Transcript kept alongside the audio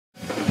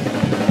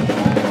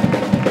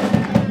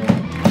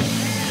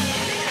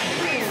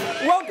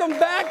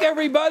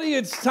everybody,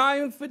 it's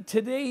time for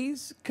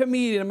today's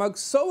comedian. I'm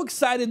so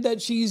excited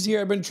that she's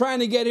here. I've been trying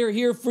to get her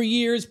here for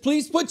years.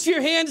 Please put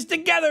your hands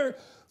together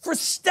for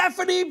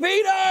Stephanie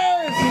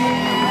Peters!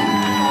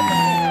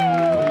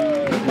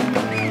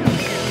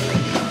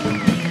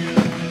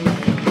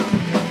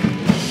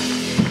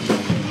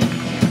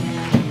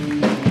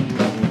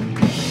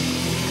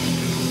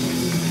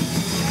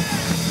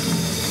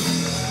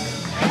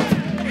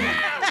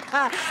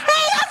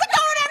 Hey, how's it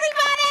going,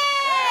 everybody?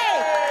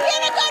 You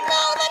in a good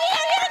mood? Let me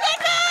hear you in a good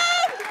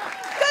mood.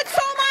 Good,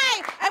 so am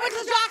I. I went to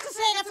the doctor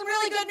today. I got some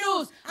really good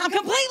news. I'm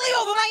completely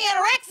over my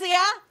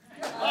anorexia.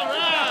 All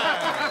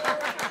right.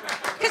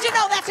 Because you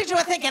know, that's what you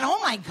were thinking. Oh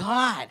my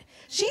God,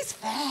 she's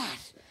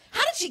fat.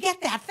 How did she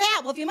get that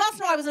fat? Well, if you must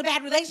know, I was in a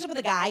bad relationship with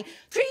a guy,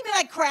 treated me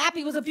like crap,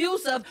 he was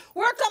abusive,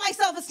 worked on my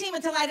self-esteem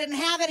until I didn't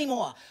have any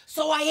more.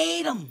 So I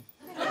ate him.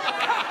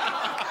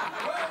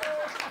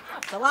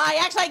 It's a lie.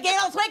 Actually, I gained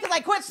all this weight because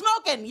I quit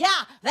smoking.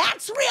 Yeah,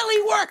 that's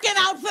really working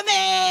out for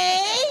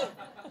me.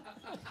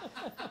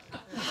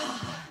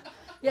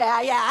 Yeah,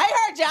 I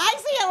heard you. I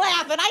see you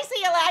laughing. I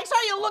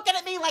saw you looking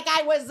at me like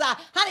I was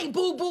Honey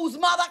Boo Boo's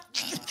mother.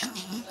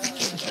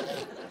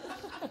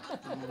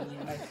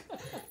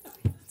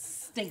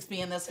 Stinks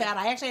being this fat.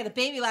 I actually had a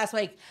baby last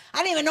week.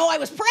 I didn't even know I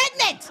was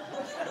pregnant.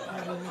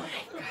 Oh my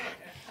God.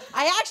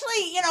 I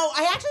actually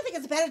think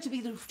it's better to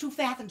be too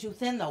fat than too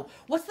thin, though.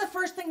 What's the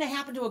first thing to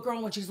happen to a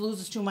girl when she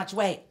loses too much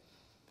weight?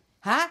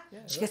 Huh? Yeah,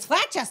 she gets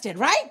flat-chested,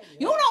 right? Yeah.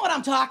 You know what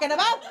I'm talking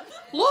about.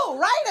 Lou,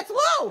 right? It's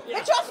Lou. Yeah.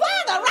 It's your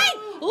father, right?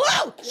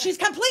 Lou! She's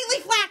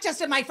completely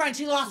flat-chested, my friend.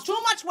 She lost too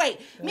much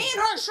weight. Yeah. Me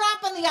and her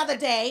shopping the other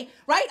day,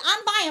 right?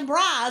 I'm buying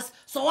bras,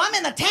 so I'm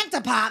in the tent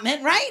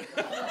department, right?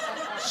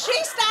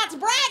 She starts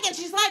bragging.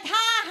 She's like,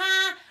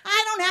 ha,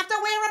 I don't have to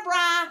wear a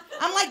bra.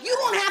 I'm like, you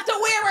don't have to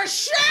wear a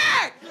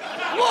shirt.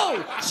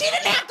 Lou, she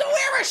didn't have to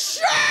wear a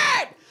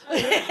shirt.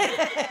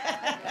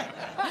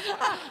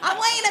 I'm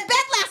laying in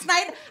bed last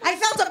night. I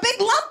felt a big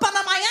lump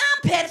under my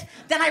armpit.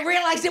 Then I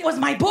realized it was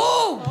my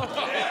boob.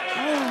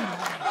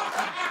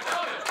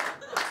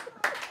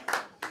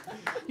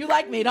 You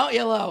like me, don't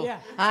you, Lou? Yeah.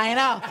 I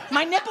know.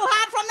 My nipple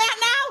hard from that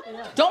now?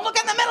 Yeah. Don't look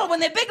in the middle.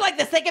 When they're big like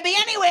this, they can be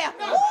anywhere.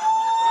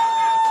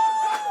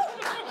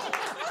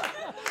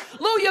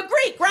 Lou, you're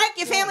Greek, right?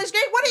 Your family's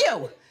Greek? What are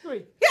you?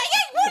 Greek. Yeah,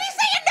 what are you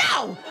saying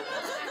now?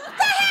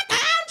 The heck?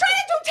 I'm trying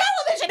to do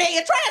television here.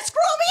 You're trying to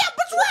screw me up.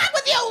 What's wrong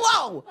with you,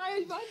 Lou?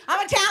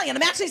 I'm Italian.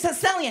 I'm actually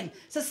Sicilian.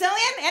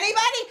 Sicilian?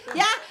 Anybody?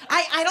 Yeah?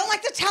 I don't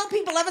like to tell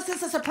people ever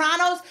since The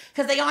Sopranos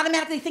because they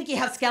automatically think you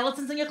have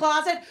skeletons in your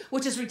closet,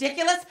 which is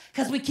ridiculous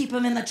because we keep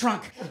them in the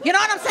trunk. You know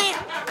what I'm saying?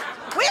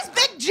 Where's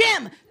Big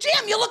Jim?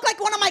 Jim, you look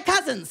like one of my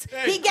cousins.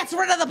 He gets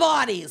rid of the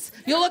bodies.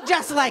 You look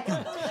just like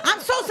him.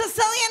 I'm so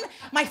Sicilian.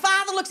 My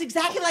father looks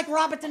exactly like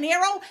Robert De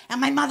Niro, and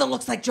my mother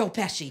looks like Joe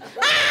Pesci.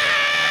 Ah!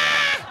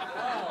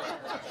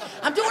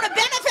 I'm doing a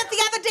benefit the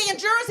other day in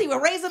Jersey.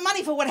 We're raising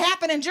money for what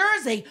happened in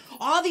Jersey.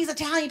 All these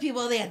Italian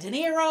people are there. De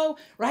Niro,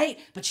 right?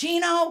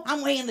 Pacino.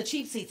 I'm way in the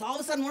cheap seats. All of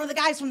a sudden, one of the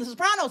guys from The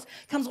Sopranos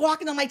comes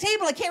walking to my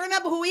table. I can't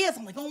remember who he is.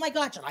 I'm like, oh my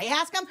God, should I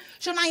ask him?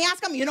 Shouldn't I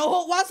ask him? You know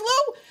who it was,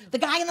 Lou? The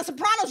guy in The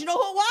Sopranos. You know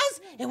who it was?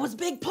 It was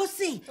Big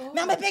Pussy.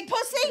 Remember Big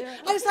Pussy? Yeah.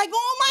 I was like,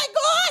 oh my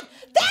God,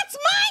 that's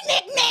my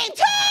nickname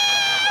too!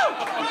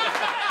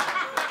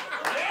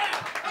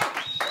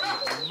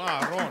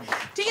 Marron.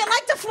 Do you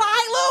like to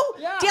fly, Lou?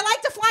 Yeah. Do you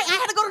like to fly? I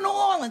had to go to New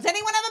Orleans.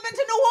 Anyone ever been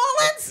to New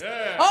Orleans?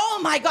 Yeah. Oh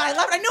my God, I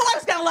love it. I knew I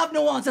was gonna love New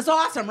Orleans. It's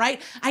awesome,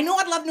 right? I knew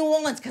I'd love New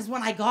Orleans because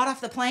when I got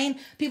off the plane,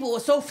 people were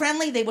so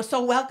friendly. They were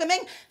so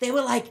welcoming. They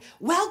were like,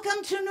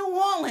 welcome to New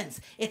Orleans.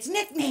 It's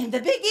nicknamed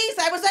the Big East.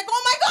 I was like,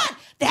 oh my God,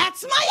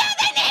 that's my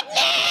other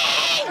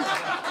nickname.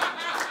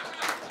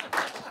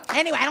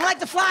 Anyway, I don't like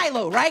to fly,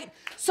 Lou, right?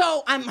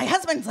 So my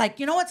husband's like,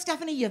 you know what,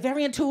 Stephanie, you're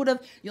very intuitive.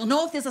 You'll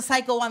know if there's a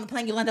psycho on the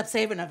plane, you'll end up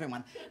saving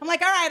everyone. I'm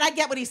like, all right, I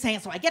get what he's saying.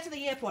 So I get to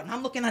the airport, and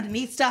I'm looking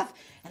underneath stuff,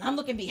 and I'm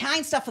looking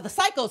behind stuff for the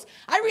psychos.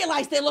 I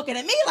realize they're looking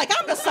at me like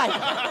I'm the psycho.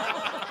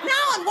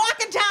 Now I'm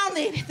walking down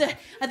the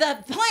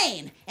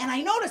plane, and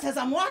I notice as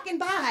I'm walking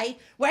by,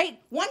 right,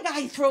 one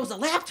guy throws a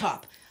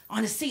laptop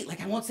on his seat, like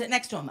I won't sit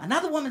next to him.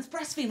 Another woman's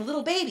breastfeeding a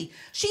little baby.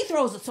 She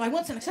throws it, so I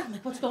won't sit next to her. I'm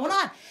like, what's going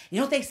on? You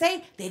know what they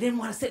say? They didn't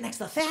want to sit next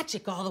to the fat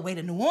chick all the way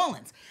to New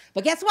Orleans.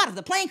 But guess what? If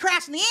the plane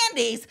crashed in the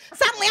Andes,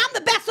 suddenly I'm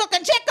the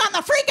best-looking chick on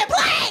the freaking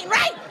plane,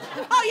 right?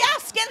 Oh, yeah,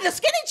 the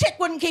skinny chick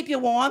wouldn't keep you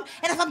warm.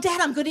 And if I'm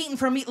dead, I'm good eating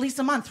for at least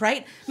a month,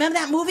 right? Remember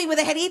that movie where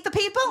they had to eat the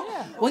people?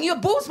 Yeah. When you're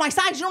boobs my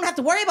size, you don't have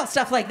to worry about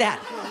stuff like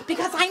that.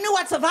 Because I knew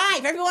I'd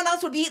survive. Everyone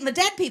else would be eating the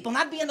dead people, and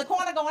I'd be in the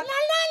corner going, la, la,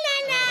 la,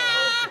 la.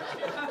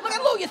 Look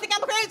at Lou, you think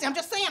I'm crazy? I'm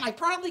just saying, I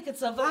probably could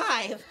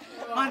survive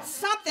on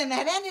something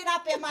that ended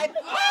up in my...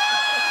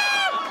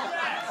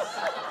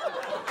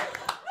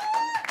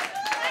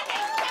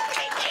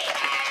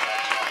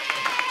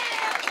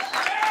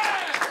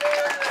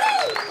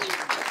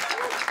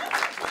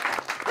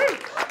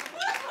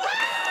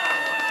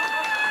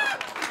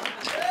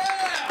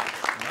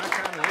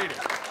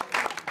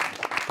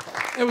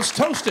 It was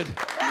toasted.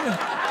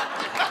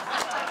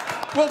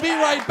 We'll be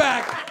right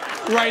back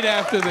right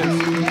after this.